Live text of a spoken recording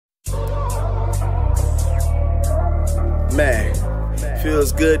Man,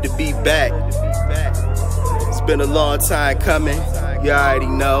 feels good to be back. It's been a long time coming, you already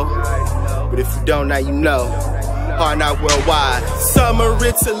know. But if you don't, now you know. Hard Knock Worldwide. Summer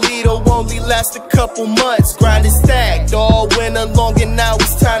in Toledo only last a couple months. Grind and stacked all winter long, and now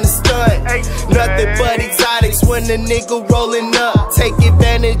it's time to stunt. Nothing but exotics when the nigga rolling up. Take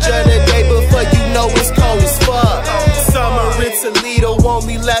advantage of the day before you know it's cold as fuck. Summer in Toledo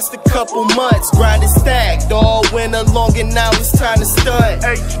only last a couple months. Grind and stacked all winter long, and now it's time to stunt.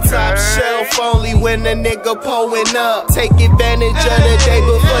 Top shelf only when the nigga pulling up. Take advantage of the day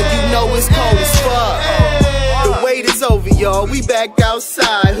before you know it's cold as fuck. The wait is over, y'all, we back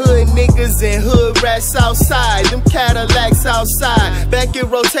outside. Hood niggas and hood rats outside. Them Cadillacs outside. Back in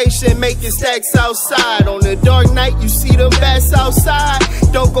rotation, making stacks outside. On the dark night, you see them bats outside.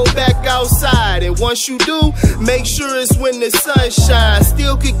 Don't go back outside. And once you do, make sure it's when the sun shines.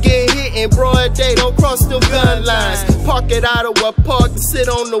 Still could get hit in broad day, don't cross them gun lines. Park at Ottawa Park and sit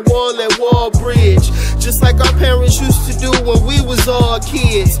on the wall at Wall Bridge. Just like our parents used to do when we was all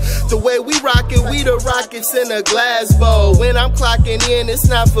kids. The way we rock it, we the Rockets in a glass bowl. When I'm clocking in, it's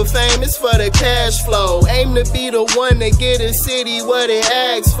not for fame, it's for the cash flow. Aim to be the one to get a city what it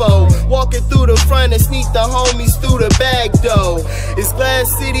asks for. Walking through the front and sneak the homies through the back door. It's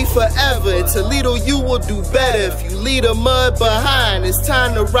Glass City forever. In Toledo, you will do better if you leave the mud behind. It's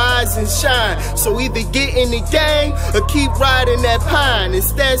time to rise and shine. So either get in the game or keep riding that pine.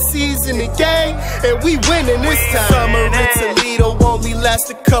 It's that season again, and we winning this time. Summer in Toledo only last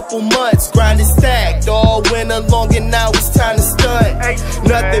a couple months. Grind and stacked all winter long, and now it's time to stunt.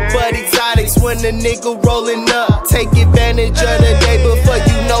 Nothing but exotics when the nigga rolling up. Take advantage of the day before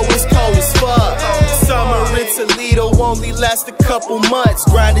you know it's cold as fuck. Summer in Toledo only last a couple months.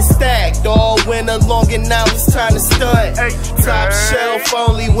 Grind and stacked all winter long, and now it's time to stunt. Top shelf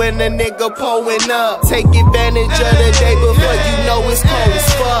only when the nigga pulling up. Take advantage of the day before you know it's cold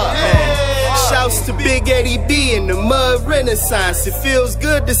as fuck, man. Shouts to Big Eddie B in the mud renaissance. It feels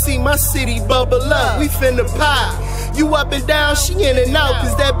good to see my city bubble up. We finna pop. You up and down, she in and out,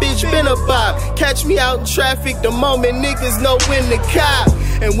 cause that bitch been a bop. Catch me out in traffic the moment niggas know when to cop.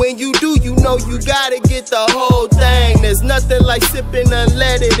 And when you do, you know you gotta get the whole thing. There's nothing like sipping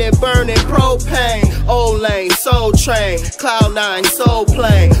unleaded and burning propane. Old lane, soul train, Cloud9, soul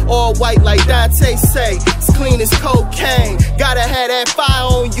plane. All white like Dante say, it's clean as cocaine. Gotta have that fire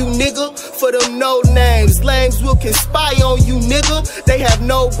on you, nigga, for them no names. Lames will conspire on you, nigga, they have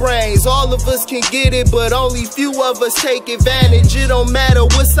no brains. All of us can get it, but only few of us take advantage. It don't matter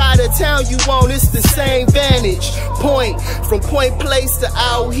what side of town you on, it's the same vantage point. From Point Place to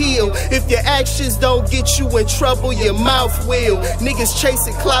Out Hill. If your actions don't get you in trouble, your mouth will. Niggas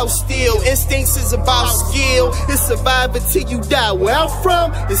chasing clout still. Instincts is about skill. It's survive until you die. Where I'm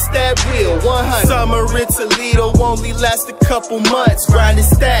from, it's that real. 100. Summer in Toledo only last a couple months. Grind and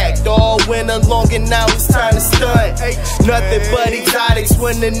stacked all winter long, and now it's time to stunt. Nothing but exotics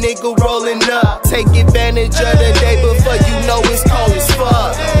when the nigga rolling up. Take advantage of the day before you know it's cold as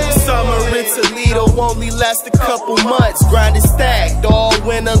fuck. Summer in Toledo only last a couple months. Grind and stacked all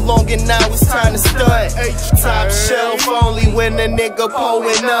winter long, and now it's time to stunt. Top shelf only when the nigga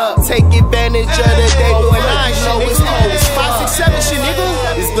pulling up. Take advantage of the day before you know it's cold as fuck. 5, 6, 7 shit,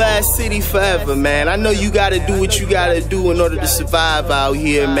 nigga. It's Glass City forever, man. I know you gotta do what you gotta do in order to survive out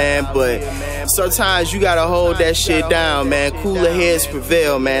here, man, but sometimes you gotta hold that shit down, man. Cooler heads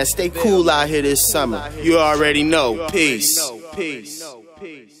prevail, man. Stay cool out here this summer. You already know. Peace.